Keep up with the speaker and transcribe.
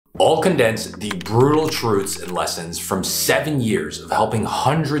All condense the brutal truths and lessons from 7 years of helping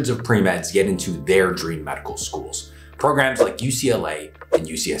hundreds of pre-meds get into their dream medical schools. Programs like UCLA and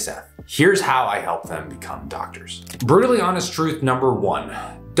UCSF. Here's how I help them become doctors. Brutally honest truth number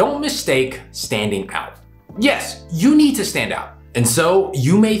 1, don't mistake standing out. Yes, you need to stand out. And so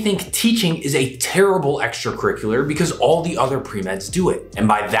you may think teaching is a terrible extracurricular because all the other pre-meds do it. And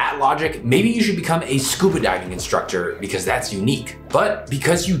by that logic, maybe you should become a scuba diving instructor because that's unique. But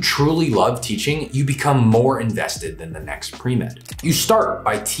because you truly love teaching, you become more invested than the next pre-med. You start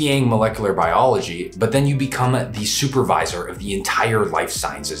by TAing molecular biology, but then you become the supervisor of the entire life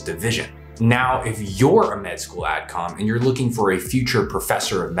sciences division. Now, if you're a med school AdCom and you're looking for a future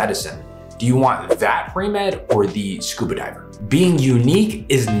professor of medicine, do you want that pre-med or the scuba diver? Being unique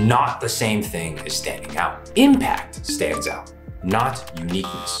is not the same thing as standing out. Impact stands out, not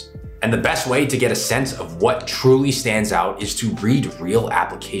uniqueness. And the best way to get a sense of what truly stands out is to read real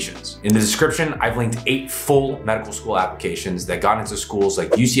applications. In the description, I've linked 8 full medical school applications that got into schools like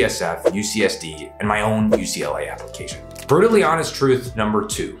UCSF, UCSD, and my own UCLA application. Brutally honest truth number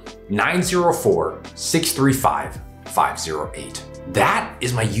 2, 904-635-508. That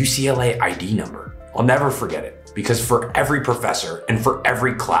is my UCLA ID number. I'll never forget it because for every professor and for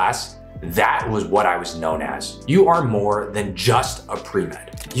every class, that was what I was known as. You are more than just a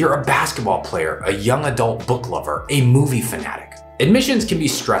pre-med. You're a basketball player, a young adult book lover, a movie fanatic. Admissions can be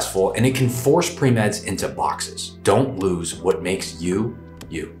stressful and it can force pre-meds into boxes. Don't lose what makes you,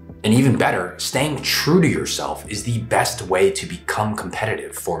 you. And even better, staying true to yourself is the best way to become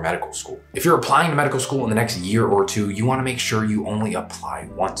competitive for medical school. If you're applying to medical school in the next year or 2, you want to make sure you only apply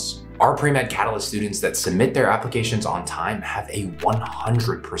once. Our Premed Catalyst students that submit their applications on time have a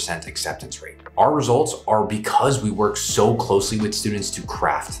 100% acceptance rate. Our results are because we work so closely with students to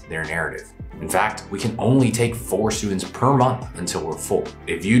craft their narrative. In fact, we can only take 4 students per month until we're full.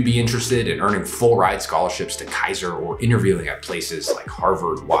 If you'd be interested in earning full ride scholarships to Kaiser or interviewing at places like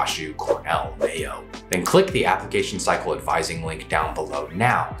Harvard, WashU, Cornell, Mayo, then click the application cycle advising link down below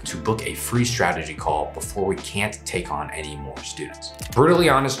now to book a free strategy call before we can't take on any more students. Brutally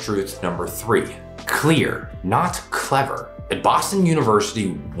honest truth number 3, clear, not clever. At Boston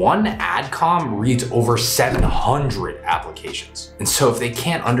University, one AdCom reads over 700 applications. And so if they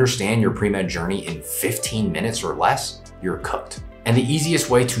can't understand your pre-med journey in 15 minutes or less, you're cooked. And the easiest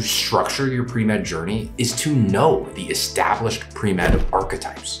way to structure your pre-med journey is to know the established pre-med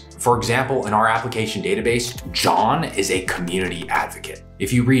archetypes. For example, in our application database, John is a community advocate.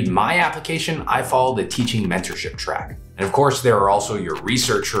 If you read my application, I follow the teaching mentorship track. And of course, there are also your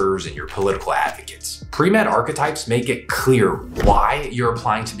researchers and your political advocates. Pre-med archetypes make it clear why you're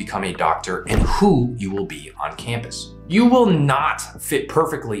applying to become a doctor and who you will be on campus. You will not fit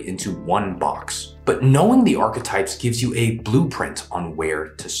perfectly into one box, but knowing the archetypes gives you a blueprint on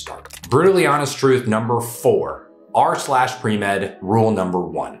where to start. Brutally honest truth number 4, r/premed rule number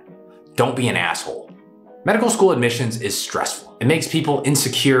 1. Don't be an asshole. Medical school admissions is stressful. It makes people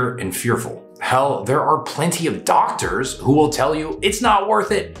insecure and fearful. Hell, there are plenty of doctors who will tell you it's not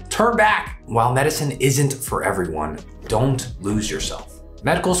worth it, turn back. While medicine isn't for everyone, don't lose yourself.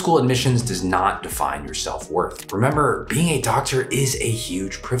 Medical school admissions does not define your self-worth. Remember, being a doctor is a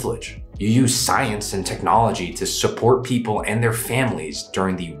huge privilege. You use science and technology to support people and their families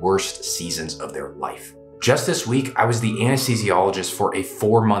during the worst seasons of their life. Just this week, I was the anesthesiologist for a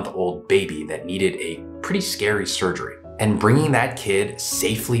 4-month-old baby that needed a pretty scary surgery. And bringing that kid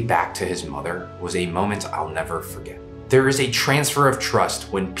safely back to his mother was a moment I'll never forget. There is a transfer of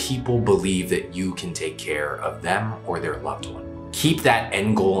trust when people believe that you can take care of them or their loved one. Keep that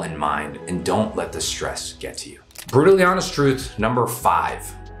end goal in mind and don't let the stress get to you. Brutally honest truth number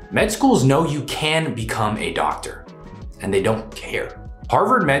 5. Med schools know you can become a doctor, and they don't care.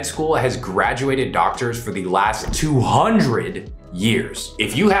 Harvard Med School has graduated doctors for the last 200 years.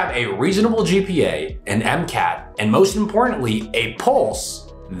 If you have a reasonable GPA, an MCAT, and most importantly, a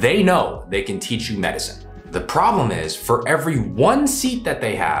pulse, they know they can teach you medicine. The problem is, for every 1 seat that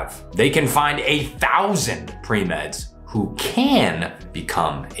they have, they can find 1,000 pre-meds who can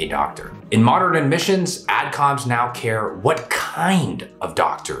become a doctor. In modern admissions, AdComs now care what kind of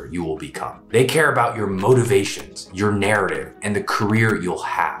doctor you will become. They care about your motivations, your narrative, and the career you'll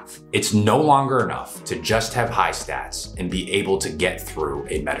have. It's no longer enough to just have high stats and be able to get through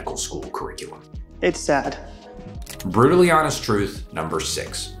a medical school curriculum. It's sad. Brutally honest truth number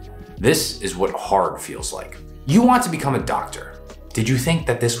 6. This is what hard feels like. You want to become a doctor. Did you think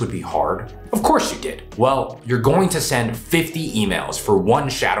that this would be hard? Of course you did. Well, you're going to send 50 emails for one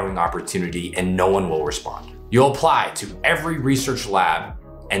shadowing opportunity and no one will respond. You'll apply to every research lab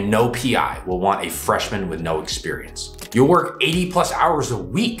and no PI will want a freshman with no experience. You'll work 80+ hours a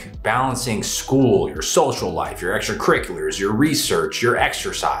week balancing school, your social life, your extracurriculars, your research, your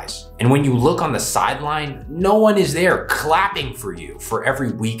exercise. And when you look on the sideline, no one is there clapping for you for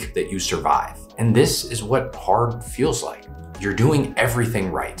every week that you survive. And this is what hard feels like. You're doing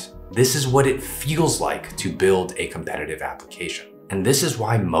everything right. This is what it feels like to build a competitive application. And this is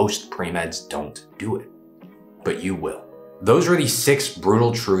why most pre-meds don't do it, but you will. Those are the 6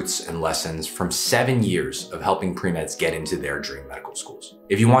 brutal truths and lessons from 7 years of helping pre-meds get into their dream medical schools.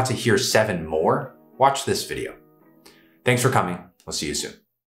 If you want to hear 7 more, watch this video. Thanks for coming. I'll see you soon.